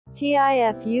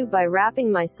TIFU by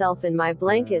wrapping myself in my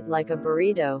blanket like a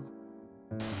burrito.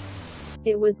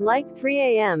 It was like 3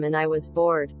 a.m. and I was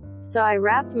bored. So I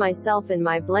wrapped myself in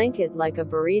my blanket like a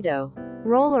burrito.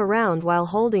 Roll around while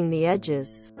holding the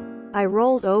edges. I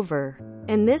rolled over.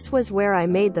 And this was where I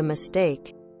made the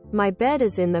mistake. My bed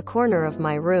is in the corner of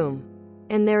my room.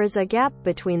 And there is a gap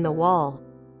between the wall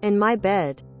and my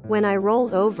bed. When I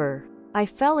rolled over, I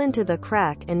fell into the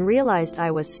crack and realized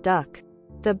I was stuck.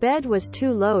 The bed was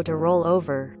too low to roll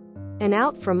over and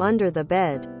out from under the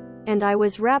bed, and I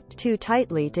was wrapped too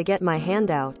tightly to get my hand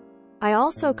out. I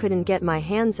also couldn't get my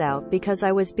hands out because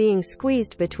I was being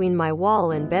squeezed between my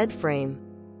wall and bed frame.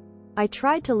 I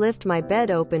tried to lift my bed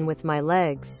open with my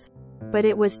legs, but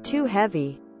it was too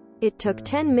heavy. It took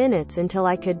 10 minutes until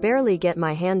I could barely get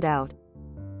my hand out.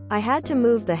 I had to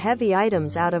move the heavy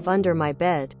items out of under my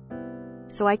bed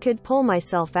so I could pull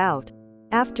myself out.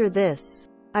 After this,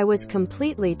 I was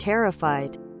completely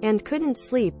terrified and couldn't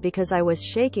sleep because I was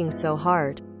shaking so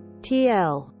hard.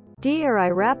 Dear, I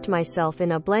wrapped myself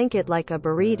in a blanket like a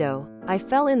burrito. I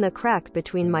fell in the crack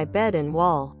between my bed and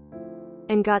wall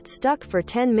and got stuck for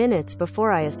 10 minutes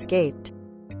before I escaped.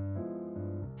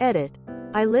 Edit.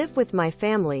 I live with my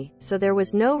family, so there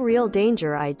was no real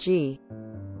danger. IG.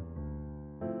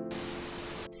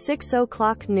 6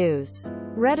 o'clock news.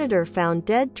 Redditor found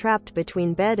dead trapped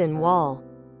between bed and wall.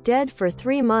 Dead for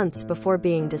 3 months before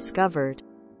being discovered.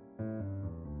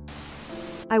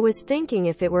 I was thinking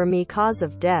if it were me cause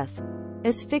of death.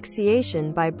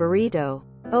 Asphyxiation by burrito.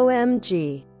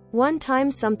 OMG. One time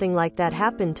something like that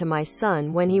happened to my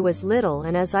son when he was little,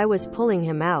 and as I was pulling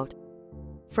him out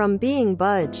from being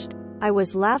budged, I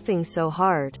was laughing so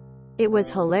hard. It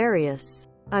was hilarious.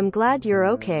 I'm glad you're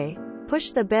okay.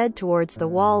 Push the bed towards the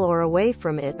wall or away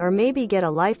from it, or maybe get a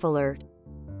life alert.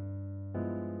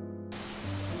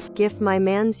 GIF my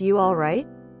mans, you alright?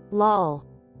 Lol.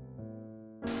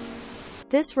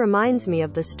 This reminds me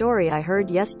of the story I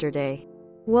heard yesterday.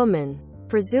 Woman,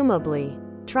 presumably,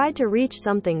 tried to reach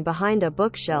something behind a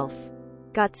bookshelf,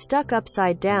 got stuck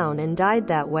upside down and died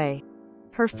that way.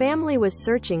 Her family was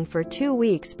searching for 2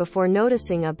 weeks before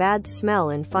noticing a bad smell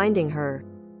and finding her.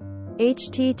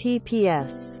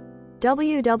 https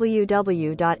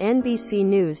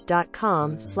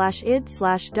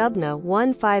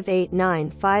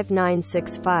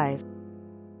www.nbcnews.com/id/dubna15895965.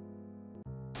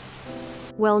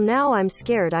 Well, now I'm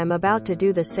scared I'm about to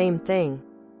do the same thing.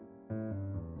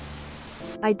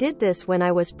 I did this when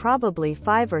I was probably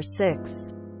 5 or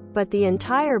 6. But the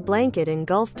entire blanket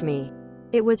engulfed me.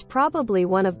 It was probably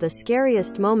one of the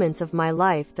scariest moments of my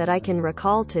life that I can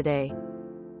recall today.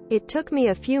 It took me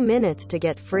a few minutes to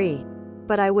get free.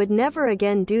 But I would never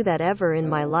again do that ever in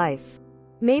my life.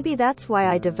 Maybe that's why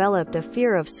I developed a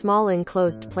fear of small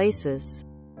enclosed places.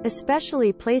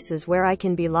 Especially places where I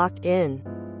can be locked in.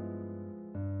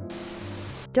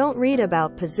 Don't read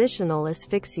about positional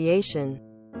asphyxiation.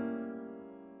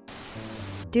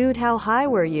 Dude, how high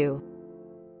were you?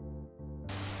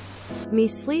 Me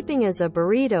sleeping as a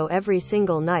burrito every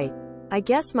single night. I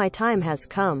guess my time has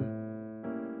come.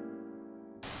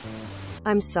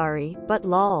 I'm sorry, but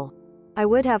lol. I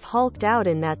would have hulked out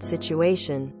in that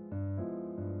situation.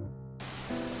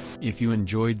 If you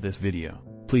enjoyed this video,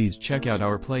 please check out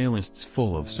our playlists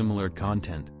full of similar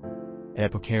content.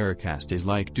 Epicuricast is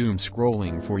like doom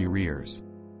scrolling for your ears.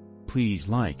 Please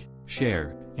like,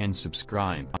 share, and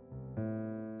subscribe.